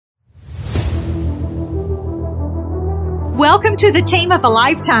Welcome to the Team of a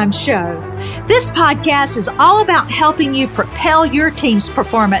Lifetime show. This podcast is all about helping you propel your team's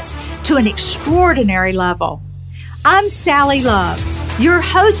performance to an extraordinary level. I'm Sally Love, your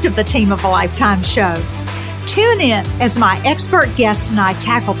host of the Team of a Lifetime show. Tune in as my expert guests and I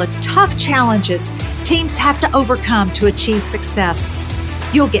tackle the tough challenges teams have to overcome to achieve success.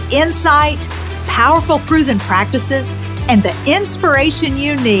 You'll get insight, powerful proven practices, and the inspiration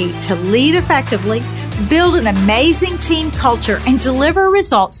you need to lead effectively, build an amazing team culture, and deliver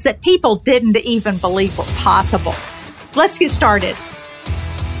results that people didn't even believe were possible. Let's get started.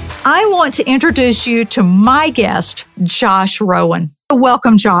 I want to introduce you to my guest, Josh Rowan.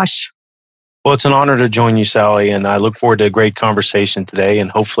 Welcome, Josh. Well, it's an honor to join you, Sally, and I look forward to a great conversation today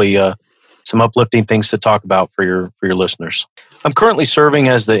and hopefully some uplifting things to talk about for your listeners. I'm currently serving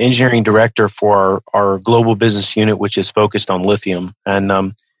as the engineering director for our global business unit, which is focused on lithium. And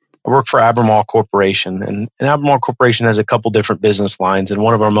I work for Albemarle Corporation. And Albemarle Corporation has a couple different business lines. And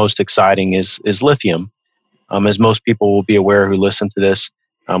one of our most exciting is lithium. As most people will be aware who listen to this,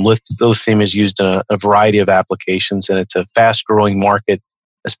 lithium is used in a variety of applications. And it's a fast-growing market,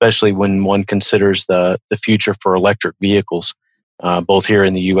 especially when one considers the future for electric vehicles, both here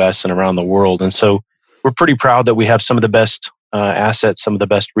in the U.S. and around the world. And so we're pretty proud that we have some of the best assets, some of the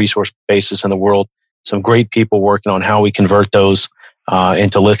best resource bases in the world, some great people working on how we convert those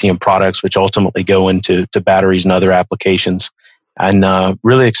into lithium products, which ultimately go into batteries and other applications. And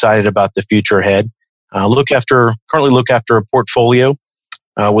really excited about the future ahead. Currently look after a portfolio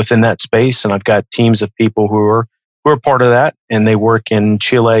within that space, and I've got teams of people who are part of that, and they work in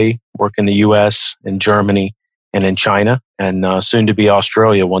Chile, work in the U.S., in Germany, and in China, and soon to be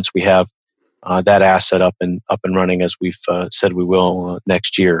Australia once we have that asset up and running as we've said we will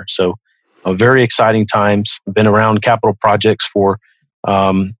next year. So very exciting times. I've been around capital projects for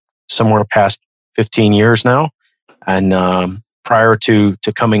somewhere past 15 years now. And prior to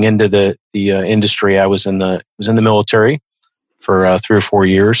coming into the industry, I was in the military for 3 or 4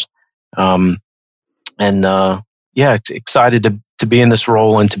 years. Excited to be in this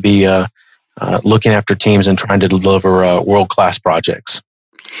role and to be looking after teams and trying to deliver world-class projects.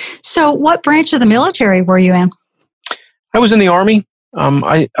 So what branch of the military were you in? I was in the Army.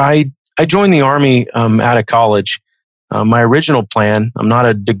 I joined the Army out of college. My original plan, I'm not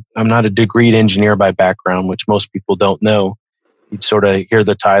a degreed engineer by background, which most people don't know. You'd sort of hear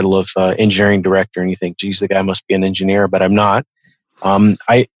the title of engineering director and you think, geez, the guy must be an engineer, but I'm not.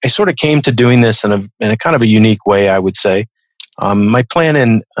 I sort of came to doing this in a kind of a unique way, I would say. My plan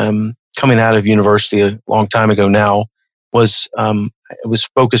in coming out of university a long time ago now was it was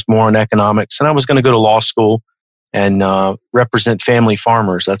focused more on economics, and I was going to go to law school and represent family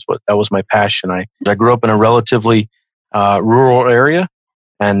farmers. That was my passion. I grew up in a relatively rural area,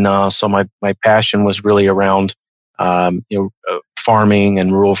 and so my passion was really around farming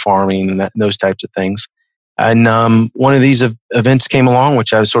and rural farming and those types of things. And one of these events came along,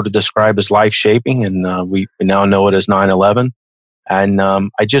 which I would sort of describe as life-shaping, and we now know it as 9/11. And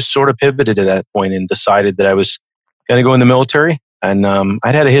I just sort of pivoted at that point and decided that I was going to go in the military. And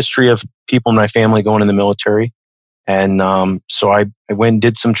I'd had a history of people in my family going in the military. And so I went and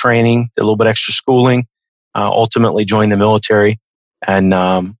did some training, did a little bit extra schooling, ultimately joined the military, and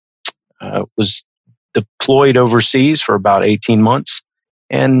was deployed overseas for about 18 months.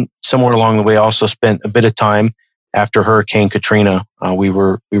 And somewhere along the way, also spent a bit of time after Hurricane Katrina. We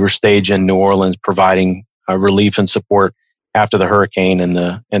were staged in New Orleans, providing relief and support after the hurricane and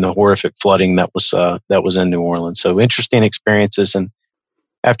the horrific flooding that was in New Orleans. So interesting experiences. And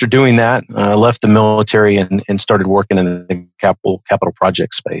after doing that, I left the military and started working in the capital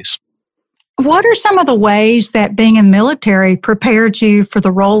project space. What are some of the ways that being in the military prepared you for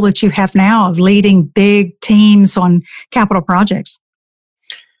the role that you have now of leading big teams on capital projects?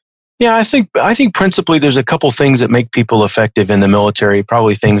 Yeah, I think principally there's a couple things that make people effective in the military,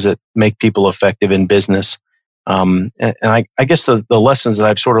 probably things that make people effective in business. And I guess the lessons that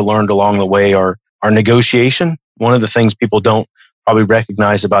I've sort of learned along the way are negotiation. One of the things people don't probably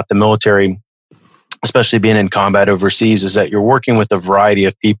recognize about the military, especially being in combat overseas, is that you're working with a variety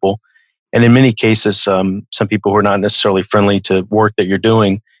of people. And in many cases, some people who are not necessarily friendly to work that you're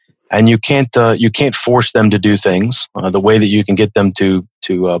doing, and you can't force them to do things. The way that you can get them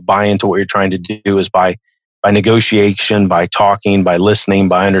to buy into what you're trying to do is by negotiation, by talking, by listening,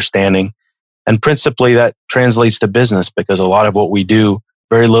 by understanding. And principally that translates to business, because a lot of what we do,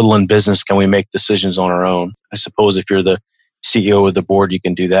 very little in business can we make decisions on our own. I suppose if you're the CEO of the board, you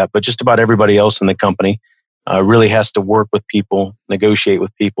can do that. But just about everybody else in the company really has to work with people, negotiate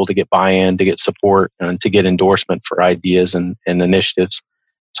with people to get buy-in, to get support, and to get endorsement for ideas and initiatives.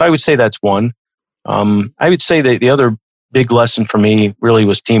 So I would say that's one. I would say that the other big lesson for me really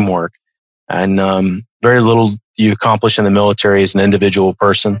was teamwork. And very little do you accomplish in the military as an individual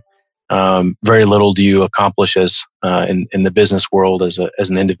person. Very little do you accomplish as in the business world as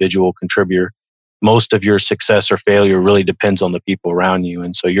an individual contributor. Most of your success or failure really depends on the people around you.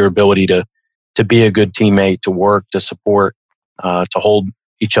 And so your ability to be a good teammate, to work, to support, to hold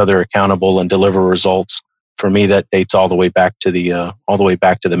each other accountable and deliver results, for me, that dates all the way back to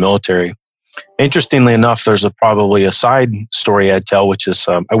the military. Interestingly enough, there's probably a side story I'd tell, which is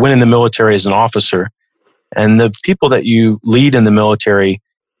I went in the military as an officer, and the people that you lead in the military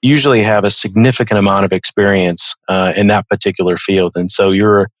usually have a significant amount of experience in that particular field, and so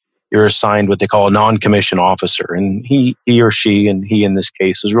you're assigned what they call a non-commissioned officer, and he or she, and he in this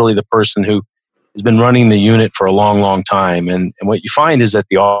case, is really the person who has been running the unit for a long, long time. And what you find is that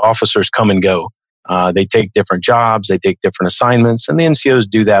the officers come and go. They take different jobs, they take different assignments, and the NCOs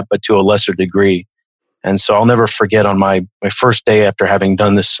do that, but to a lesser degree. And so I'll never forget on my first day after having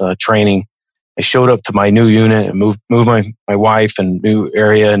done this training, I showed up to my new unit and moved my wife and new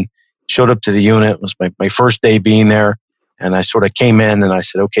area and showed up to the unit. It was my first day being there. And I sort of came in and I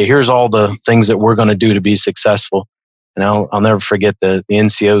said, okay, here's all the things that we're going to do to be successful. And I'll never forget the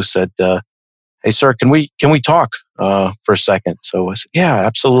NCO said, hey, sir, can we talk for a second? So I said, yeah,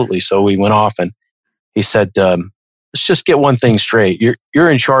 absolutely. So we went off and he said, let's just get one thing straight.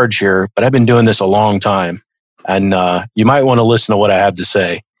 You're in charge here, but I've been doing this a long time, and you might want to listen to what I have to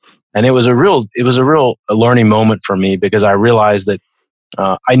say. And it was a real learning moment for me, because I realized that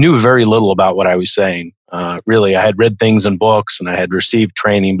I knew very little about what I was saying. Really, I had read things in books and I had received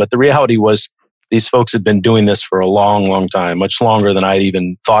training, but the reality was these folks had been doing this for a long, long time, much longer than I'd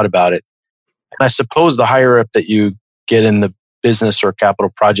even thought about it. And I suppose the higher up that you get in the business or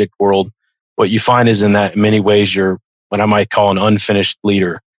capital project world, what you find is in that in many ways you're what I might call an unfinished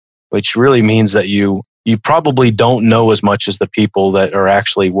leader, which really means that you probably don't know as much as the people that are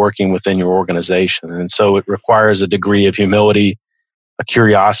actually working within your organization. And so it requires a degree of humility, a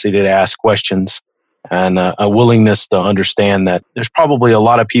curiosity to ask questions, and a willingness to understand that there's probably a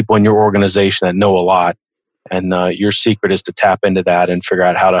lot of people in your organization that know a lot. And your secret is to tap into that and figure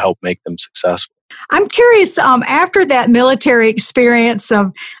out how to help make them successful. I'm curious, after that military experience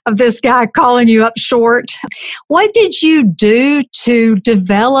of this guy calling you up short, what did you do to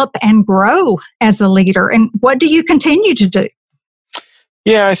develop and grow as a leader? And what do you continue to do?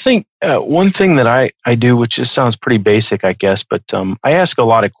 Yeah, I think one thing that I do, which just sounds pretty basic, I guess, but I ask a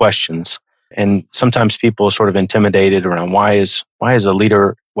lot of questions. And sometimes people are sort of intimidated around why is my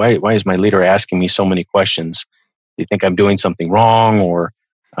leader asking me so many questions? Do you think I'm doing something wrong, or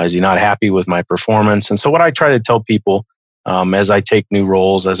is he not happy with my performance? And so what I try to tell people as I take new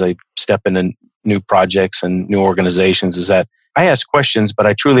roles, as I step into new projects and new organizations, is that I ask questions, but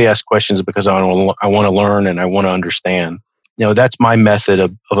I truly ask questions because I want to learn and I want to understand. That's my method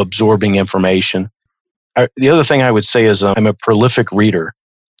of absorbing information. The other thing I would say is I'm a prolific reader,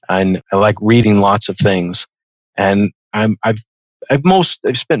 and I like reading lots of things. And I've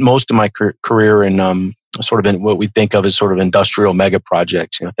spent most of my career in sort of in what we think of as sort of industrial mega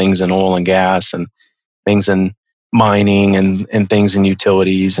projects, things in oil and gas, and things in mining, and things in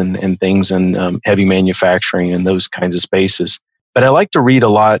utilities, and things in heavy manufacturing and those kinds of spaces. But I like to read a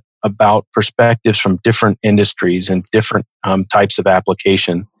lot about perspectives from different industries and different types of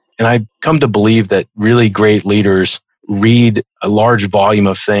application. And I've come to believe that really great leaders read a large volume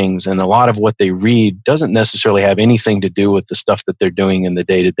of things, and a lot of what they read doesn't necessarily have anything to do with the stuff that they're doing in the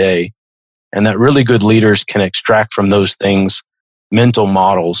day-to-day. And that really good leaders can extract from those things mental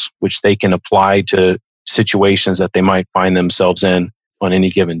models, which they can apply to situations that they might find themselves in on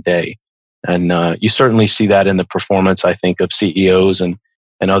any given day. And you certainly see that in the performance, I think, of CEOs and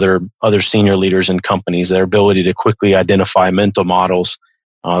other senior leaders in companies, their ability to quickly identify mental models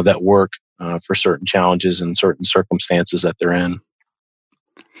that work for certain challenges and certain circumstances that they're in.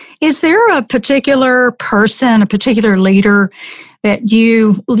 Is there a particular person, a particular leader that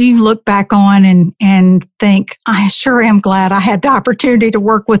you look back on and think, I sure am glad I had the opportunity to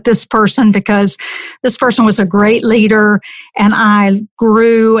work with this person, because this person was a great leader and I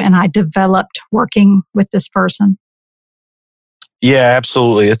grew and I developed working with this person? Yeah,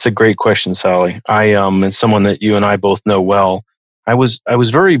 absolutely. It's a great question, Sally. I am someone that you and I both know well. I was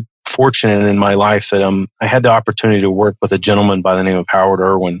very fortunate in my life that I had the opportunity to work with a gentleman by the name of Howard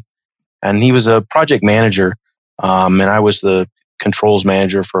Irwin, and he was a project manager, and I was the controls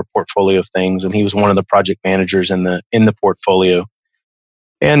manager for a portfolio of things, and he was one of the project managers in the portfolio.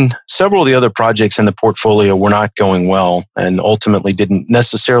 And several of the other projects in the portfolio were not going well, and ultimately didn't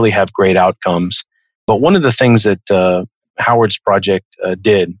necessarily have great outcomes. But one of the things that Howard's project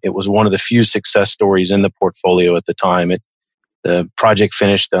did, it was one of the few success stories in the portfolio at the time. It The project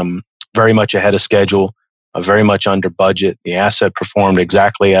finished very much ahead of schedule, very much under budget. The asset performed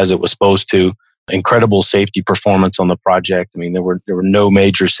exactly as it was supposed to. Incredible safety performance on the project. I mean, there were no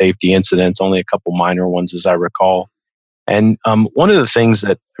major safety incidents, only a couple minor ones, as I recall. And one of the things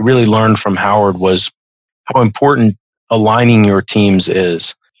that I really learned from Howard was how important aligning your teams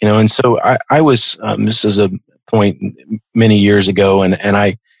is. And so I was. This is a point many years ago, and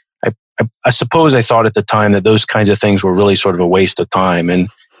I suppose I thought at the time that those kinds of things were really sort of a waste of time, and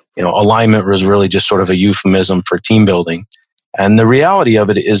alignment was really just sort of a euphemism for team building. And the reality of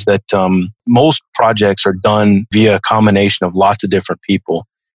it is that most projects are done via a combination of lots of different people.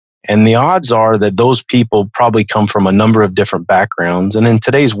 And the odds are that those people probably come from a number of different backgrounds. And in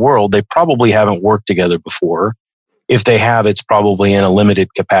today's world, they probably haven't worked together before. If they have, it's probably in a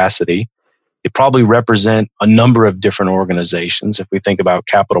limited capacity. They probably represent a number of different organizations. If we think about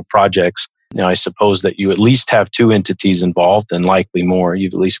capital projects, I suppose that you at least have two entities involved and likely more.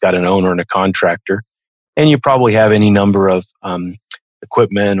 You've at least got an owner and a contractor. And you probably have any number of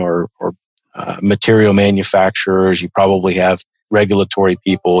equipment or material manufacturers. You probably have regulatory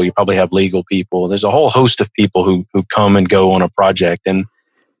people. You probably have legal people. There's a whole host of people who come and go on a project. And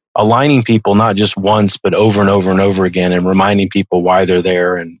aligning people not just once, but over and over and over again, and reminding people why they're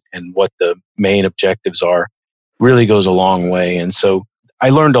there and what the main objectives are really goes a long way. And so I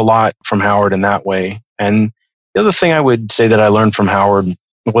learned a lot from Howard in that way. And the other thing I would say that I learned from Howard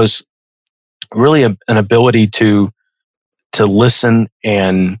was really an ability to listen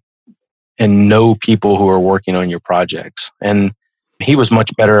and know people who are working on your projects. And he was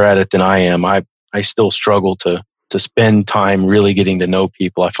much better at it than I am. I still struggle to spend time really getting to know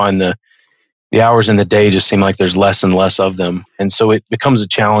people. I find the hours in the day just seem like there's less and less of them. And so it becomes a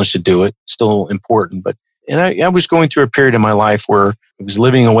challenge to do it. It's still important. And I was going through a period in my life where I was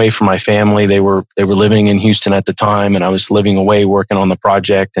living away from my family. They were living in Houston at the time, and I was living away working on the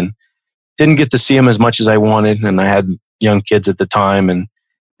project and didn't get to see them as much as I wanted. And I had young kids at the time.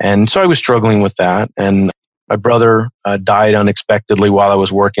 And so I was struggling with that. And my brother died unexpectedly while I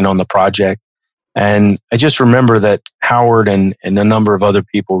was working on the project. And I just remember that Howard and a number of other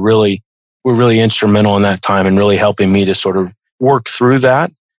people were really instrumental in that time and really helping me to sort of work through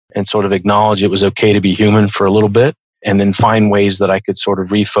that and sort of acknowledge it was okay to be human for a little bit, and then find ways that I could sort of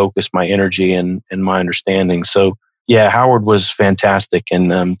refocus my energy and my understanding. So yeah, Howard was fantastic,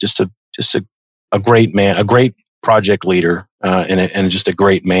 and just a great man, a great project leader, and just a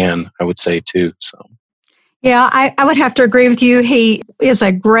great man, I would say too. So. Yeah, I would have to agree with you. He is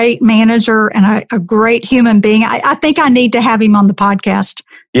a great manager and a great human being. I think I need to have him on the podcast.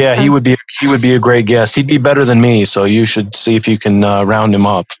 Yeah, so. He would be a great guest. He'd be better than me, so you should see if you can round him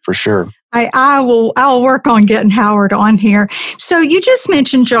up for sure. I'll work on getting Howard on here. So you just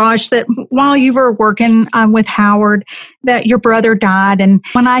mentioned, Josh, that while you were working with Howard, that your brother died. And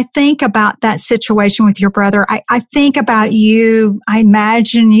when I think about that situation with your brother, I think about you. I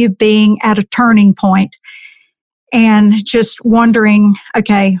imagine you being at a turning point and just wondering,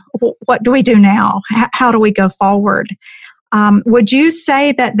 okay, what do we do now? How do we go forward? Would you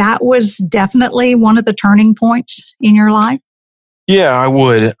say that was definitely one of the turning points in your life? Yeah, I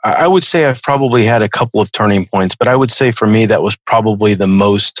would. I would say I've probably had a couple of turning points, but I would say for me that was probably the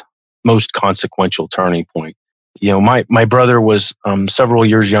most consequential turning point. My brother was several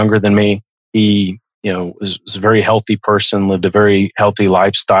years younger than me. He, was a very healthy person, lived a very healthy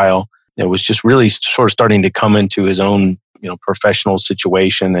lifestyle. It was just really sort of starting to come into his own, professional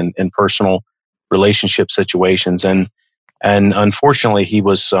situation and personal relationship situations. And unfortunately, he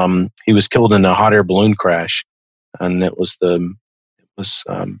was killed in a hot air balloon crash, and it was the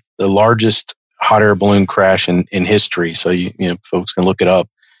largest hot air balloon crash in history. So folks can look it up.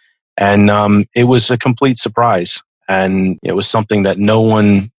 And it was a complete surprise, and it was something that no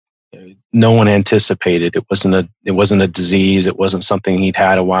one anticipated. It wasn't a disease. It wasn't something he'd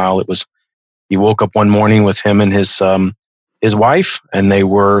had a while. He woke up one morning with him and his wife, and they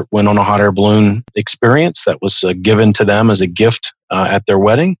went on a hot air balloon experience that was given to them as a gift at their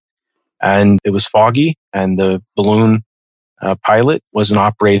wedding. And it was foggy, and the balloon pilot wasn't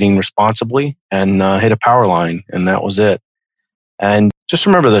operating responsibly and hit a power line, and that was it. And just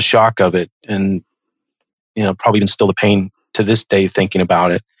remember the shock of it, and probably even still the pain to this day thinking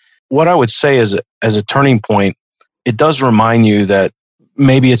about it. What I would say as a turning point, it does remind you that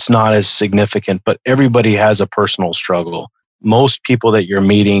maybe it's not as significant, but everybody has a personal struggle. Most people that you're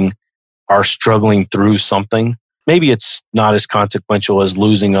meeting are struggling through something. Maybe it's not as consequential as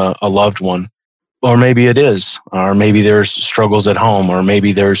losing a loved one, or maybe it is, or maybe there's struggles at home, or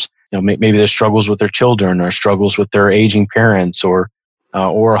maybe there's maybe there's struggles with their children, or struggles with their aging parents, or a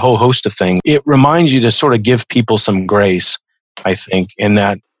whole host of things. It reminds you to sort of give people some grace. I think, in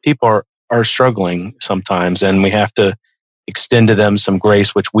that people are struggling sometimes, and we have to extend to them some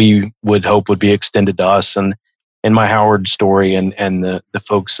grace, which we would hope would be extended to us. And in my Howard story and the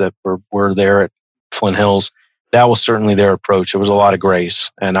folks that were there at Flint Hills, that was certainly their approach. There was a lot of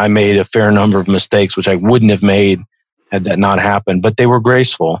grace, and I made a fair number of mistakes, which I wouldn't have made had that not happened. But they were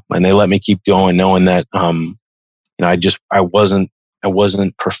graceful, and they let me keep going, knowing that I wasn't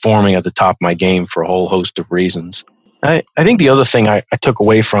performing at the top of my game for a whole host of reasons. I think the other thing I took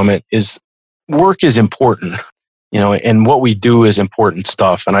away from it is work is important, and what we do is important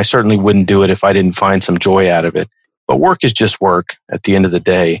stuff. And I certainly wouldn't do it if I didn't find some joy out of it. But work is just work at the end of the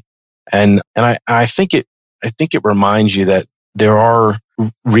day. And I think it reminds you that there are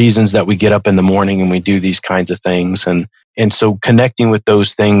reasons that we get up in the morning and we do these kinds of things. And so connecting with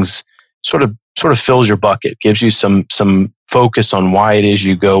those things sort of fills your bucket, gives you some focus on why it is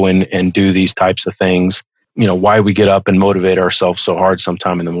you go and do these types of things. Why we get up and motivate ourselves so hard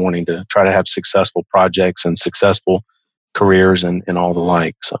sometime in the morning to try to have successful projects and successful careers and all the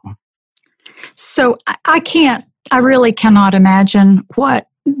like. So I really cannot imagine what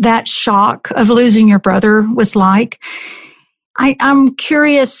that shock of losing your brother was like. I'm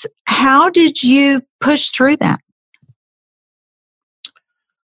curious, how did you push through that?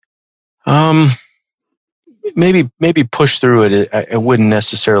 Maybe push through it. I wouldn't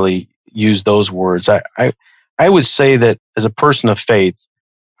necessarily use those words. I would say that as a person of faith,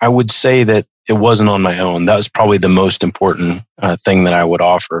 I would say that it wasn't on my own. That was probably the most important thing that I would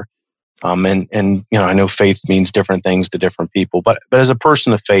offer. And I know faith means different things to different people, but as a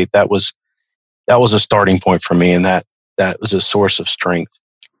person of faith, that was a starting point for me, and that was a source of strength.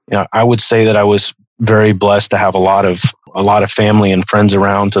 I would say that I was very blessed to have a lot of family and friends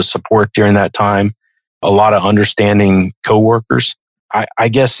around to support during that time. A lot of understanding coworkers. I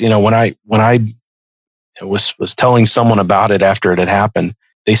guess when I was telling someone about it after it had happened,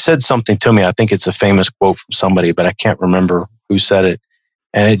 they said something to me. I think it's a famous quote from somebody, but I can't remember who said it.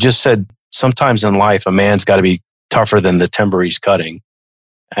 And it just said, sometimes in life, a man's got to be tougher than the timber he's cutting.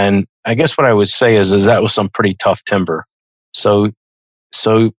 And I guess what I would say is that was some pretty tough timber. So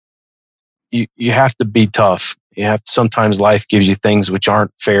you have to be tough. Sometimes life gives you things which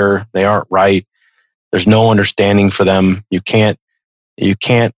aren't fair. They aren't right. There's no understanding for them. You can't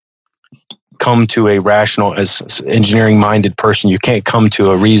come to a rational, as engineering-minded person, you can't come to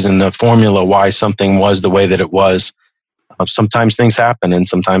a reason, a formula why something was the way that it was. Sometimes things happen, and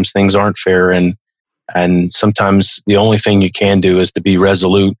sometimes things aren't fair, and sometimes the only thing you can do is to be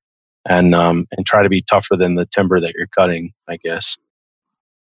resolute and try to be tougher than the timber that you're cutting, I guess.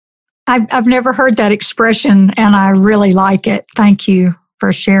 I've never heard that expression, and I really like it. Thank you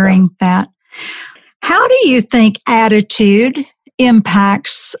for sharing that. How do you think attitude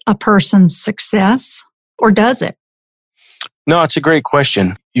impacts a person's success, or does it? No, it's a great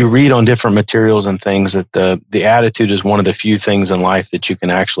question. You read on different materials and things that the attitude is one of the few things in life that you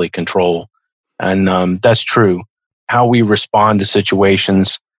can actually control. And that's true. How we respond to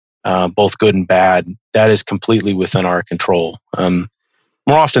situations, both good and bad, that is completely within our control.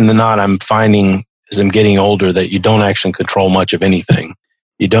 More often than not, I'm finding as I'm getting older that you don't actually control much of anything.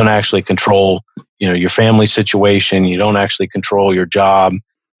 You don't actually control, your family situation. You don't actually control your job.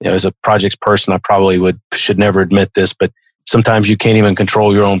 As a projects person, I probably should never admit this, but sometimes you can't even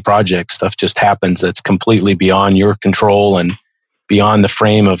control your own project. Stuff just happens that's completely beyond your control and beyond the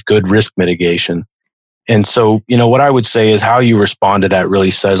frame of good risk mitigation. And so, what I would say is how you respond to that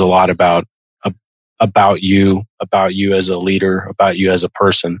really says a lot about you as a leader, about you as a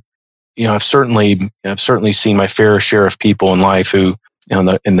person. I've certainly seen my fair share of people in life who, in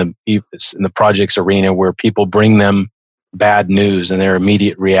the projects arena, where people bring them bad news and their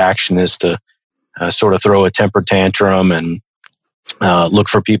immediate reaction is to sort of throw a temper tantrum and look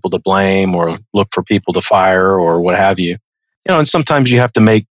for people to blame or look for people to fire or what have you. And sometimes you have to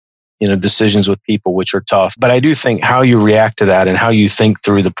make decisions with people which are tough. But I do think how you react to that and how you think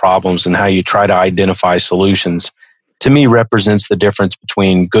through the problems and how you try to identify solutions, to me, represents the difference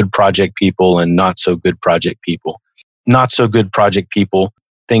between good project people and not so good project people. Not so good project people,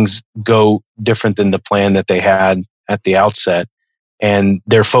 things go different than the plan that they had at the outset, and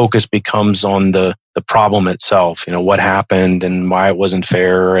their focus becomes on the problem itself. What happened and why it wasn't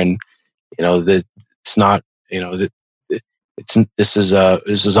fair, and that it's not. This is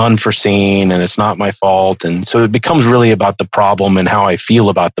unforeseen and it's not my fault, and so it becomes really about the problem and how I feel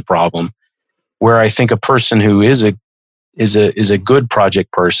about the problem. Where I think a person who is a good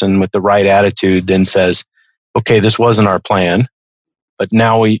project person with the right attitude then says, okay, this wasn't our plan, but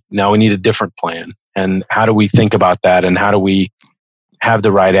now we need a different plan. And how do we think about that? And how do we have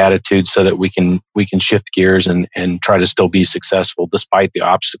the right attitude so that we can shift gears and try to still be successful despite the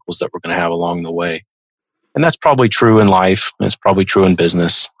obstacles that we're going to have along the way. And that's probably true in life. It's probably true in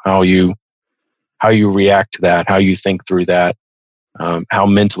business. How you react to that, how you think through that, how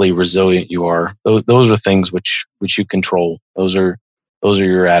mentally resilient you are. Those are things which you control. Those are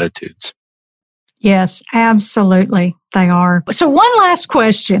your attitudes. Yes, absolutely. They are. So one last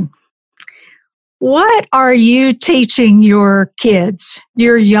question. What are you teaching your kids,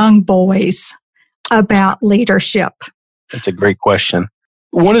 your young boys, about leadership? That's a great question.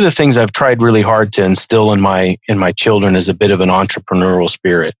 One of the things I've tried really hard to instill in my children is a bit of an entrepreneurial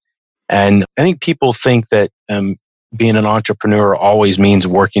spirit. And I think people think that being an entrepreneur always means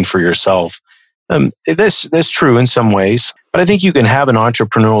working for yourself. That's true in some ways, but I think you can have an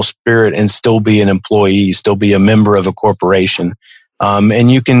entrepreneurial spirit and still be an employee, still be a member of a corporation.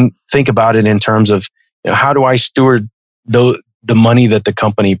 And you can think about it in terms of, how do I steward the money that the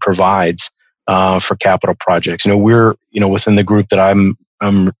company provides for capital projects? We're within the group that I'm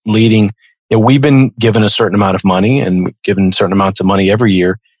leading. We've been given a certain amount of money and given certain amounts of money every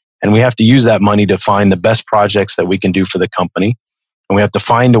year, and we have to use that money to find the best projects that we can do for the company. And we have to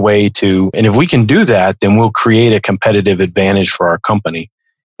find a way to, and if we can do that, then we'll create a competitive advantage for our company.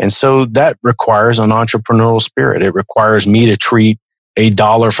 And so that requires an entrepreneurial spirit. It requires me to treat a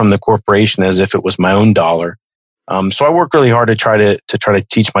dollar from the corporation as if it was my own dollar. So I work really hard to try to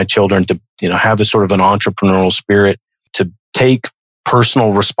teach my children to, have a sort of an entrepreneurial spirit, to take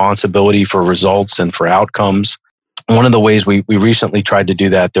personal responsibility for results and for outcomes. One of the ways we recently tried to do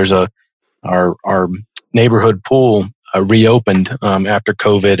that, there's our neighborhood pool reopened after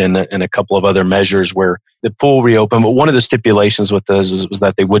COVID and a couple of other measures where the pool reopened. But one of the stipulations with this was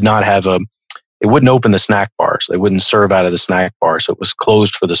that they would not have they wouldn't open the snack bars. They wouldn't serve out of the snack bar. So it was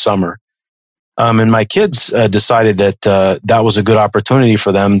closed for the summer. And my kids decided that that was a good opportunity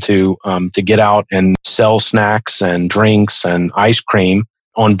for them to get out and sell snacks and drinks and ice cream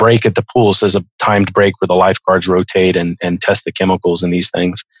on break at the pool. So there's a timed break where the lifeguards rotate and test the chemicals and these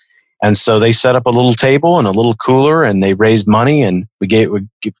things. And so they set up a little table and a little cooler, and they raised money, and we give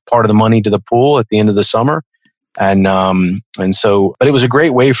part of the money to the pool at the end of the summer. And so, but it was a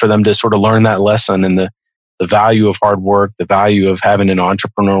great way for them to sort of learn that lesson and the value of hard work, the value of having an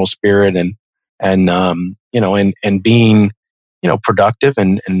entrepreneurial spirit, and being, productive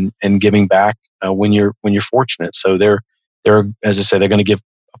and giving back when you're fortunate. So they're, as I say, they're going to give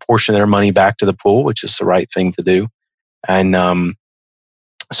a portion of their money back to the pool, which is the right thing to do. And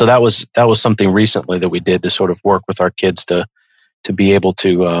so that was something recently that we did to sort of work with our kids to be able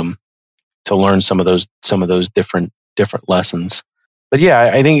to learn some of those different lessons. But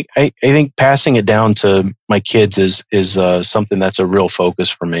yeah, I think passing it down to my kids is something that's a real focus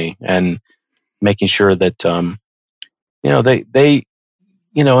for me, and making sure that they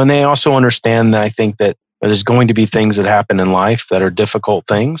and they also understand that I think that there's going to be things that happen in life that are difficult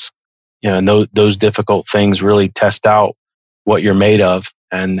things, and those difficult things really test out what you're made of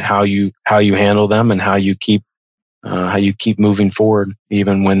and how you handle them and how you keep moving forward,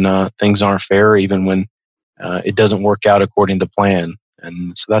 even when things aren't fair, even when it doesn't work out according to plan.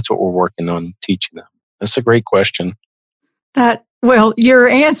 And so that's what we're working on teaching them. That's a great question. Well, your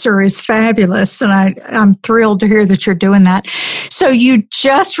answer is fabulous, and I'm thrilled to hear that you're doing that. So you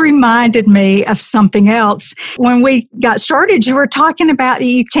just reminded me of something else. When we got started, you were talking about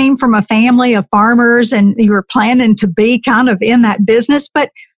you came from a family of farmers and you were planning to be kind of in that business, but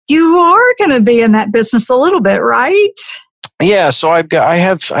you are going to be in that business a little bit, right? Yeah. So I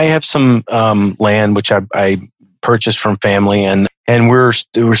have some land which I purchased from family, and we're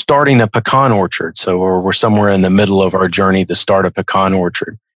starting a pecan orchard. So we're somewhere in the middle of our journey to start a pecan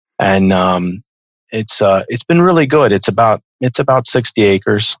orchard, and it's been really good. It's about 60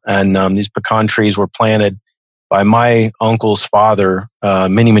 acres, and these pecan trees were planted by my uncle's father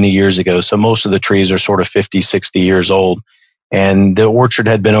many years ago. So most of the trees are sort of 50, 60 years old, and the orchard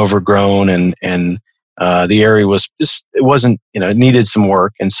had been overgrown, and the area was just, it wasn't, it needed some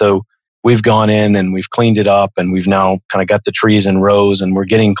work, and so we've gone in and we've cleaned it up, and we've now kind of got the trees in rows, and we're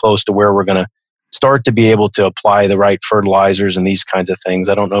getting close to where we're going to start to be able to apply the right fertilizers and these kinds of things.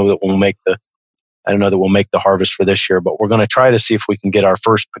 I don't know that we'll make the harvest for this year, but we're going to try to see if we can get our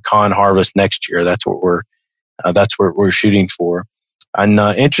first pecan harvest next year. That's what we're shooting for. And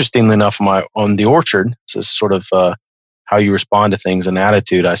interestingly enough, on the orchard, this is sort of how you respond to things and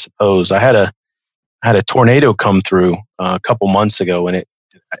attitude, I suppose. I had a tornado come through a couple months ago, and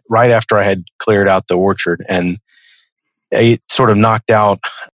right after I had cleared out the orchard, and it sort of knocked out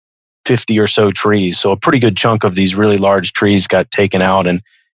 50 or so trees. So a pretty good chunk of these really large trees got taken out and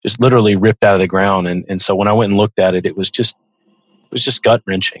just literally ripped out of the ground. And so when I went and looked at it, it was just was just gut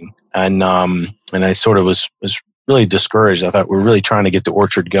wrenching. And I sort of was really discouraged. I thought we're really trying to get the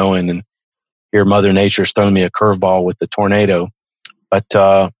orchard going, and here Mother Nature's thrown me a curveball with the tornado. But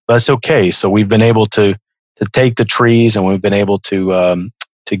that's okay. So we've been able to take the trees, and we've been able to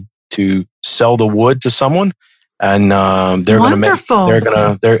sell the wood to someone, and they're going to make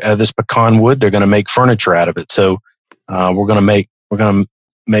this pecan wood. They're going to make furniture out of it. So we're going to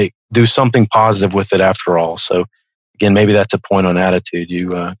do something positive with it after all. So again, maybe that's a point on attitude. You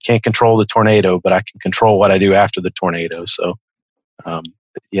can't control the tornado, but I can control what I do after the tornado. So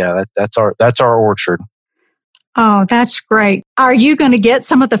that's our orchard. Oh, that's great. Are you going to get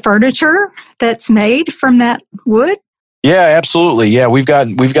some of the furniture that's made from that wood? Yeah, absolutely. Yeah, we've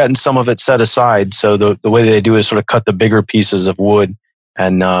gotten some of it set aside. So the way they do is sort of cut the bigger pieces of wood,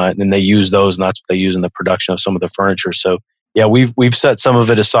 and then they use those, and that's what they use in the production of some of the furniture. So yeah, we've set some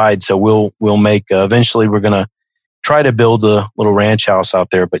of it aside. So we'll make eventually we're going to try to build a little ranch house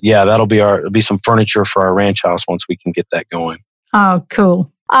out there. But yeah, it'll be some furniture for our ranch house once we can get that going. Oh,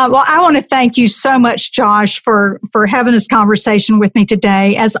 cool. Well, I want to thank you so much, Josh, for having this conversation with me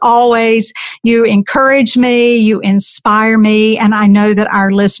today. As always, you encourage me, you inspire me, and I know that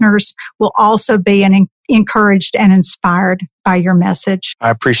our listeners will also be encouraged and inspired by your message. I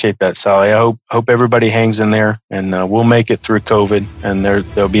appreciate that, Sally. I hope everybody hangs in there, and we'll make it through COVID, and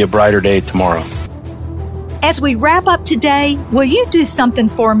there'll be a brighter day tomorrow. As we wrap up today, will you do something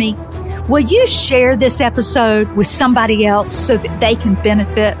for me? Will you share this episode with somebody else so that they can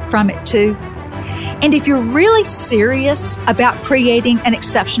benefit from it too? And if you're really serious about creating an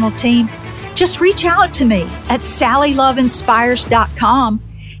exceptional team, just reach out to me at sallyloveinspires.com,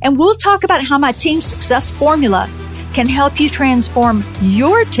 and we'll talk about how my team success formula can help you transform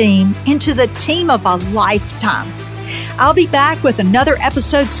your team into the team of a lifetime. I'll be back with another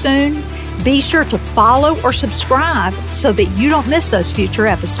episode soon. Be sure to follow or subscribe so that you don't miss those future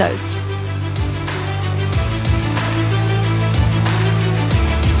episodes.